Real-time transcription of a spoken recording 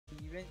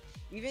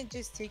Even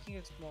just taking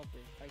a small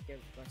break, I get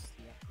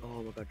rusty after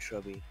Oh my god,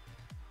 Chubby.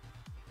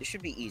 This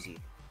should be easy.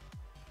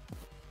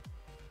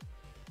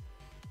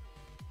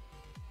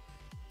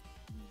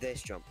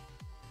 This jump.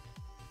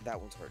 That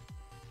one's hard.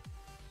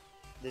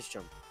 This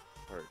jump.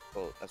 Hard.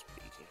 Oh, that's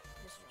pretty easy.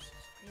 This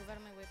one. Move out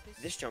of my way, please.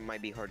 This jump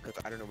might be hard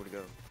because I don't know where to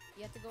go.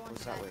 You have to go on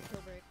What's that that way?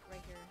 kill break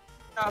right here.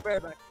 Nah,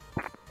 right back.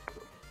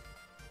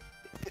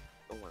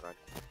 Oh my god.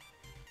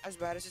 As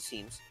bad as it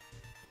seems.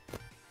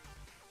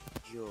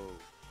 Yo.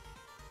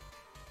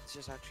 This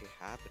is actually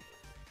happening.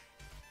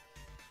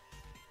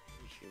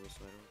 Let me heal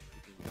so I don't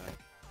freaking die.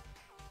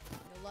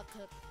 No luck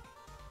clip.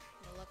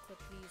 No luck clip,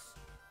 please.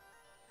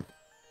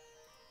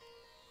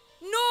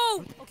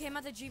 No! Okay, I'm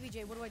at the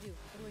GBJ. What do I do?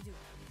 What do I do?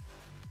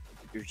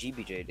 Your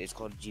GBJ, it's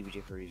called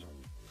GBJ for a reason.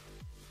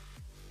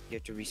 You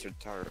have to restart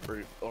the tower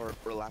or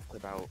laugh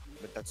clip out,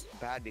 but that's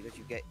bad because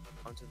you get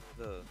onto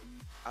the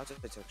outside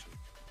section.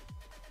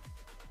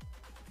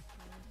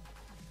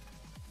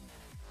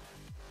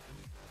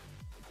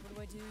 What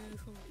do I do?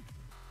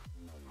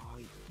 Oh,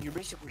 you're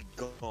basically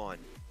gone.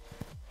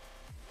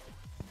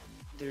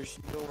 There's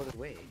no other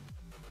way. I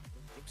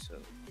don't think so.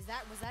 Was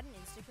that an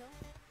insta kill?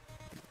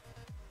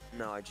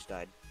 No, I just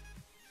died.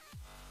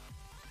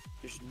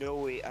 There's no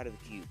way out of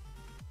the cube.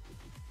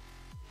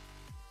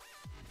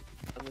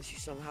 Unless you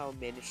somehow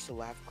manage to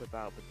laugh clip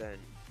out, but then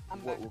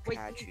what will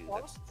catch you?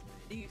 That's the thing.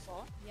 Do you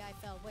fall? Yeah, I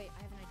fell. Wait,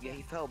 I have an idea. Yeah,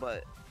 he fell,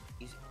 but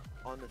he's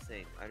on the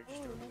thing. I just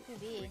Ooh, don't know who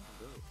could where he be? can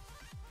go.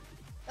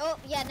 Oh,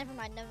 yeah, never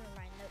mind. No,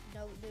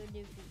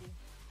 PB.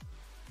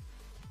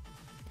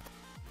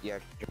 Yeah,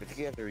 I think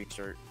you have to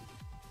restart.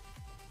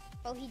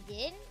 Oh, he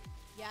did?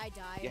 Yeah, I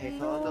died. Yeah, he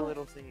fell on the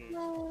little thingy.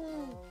 No.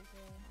 Oh.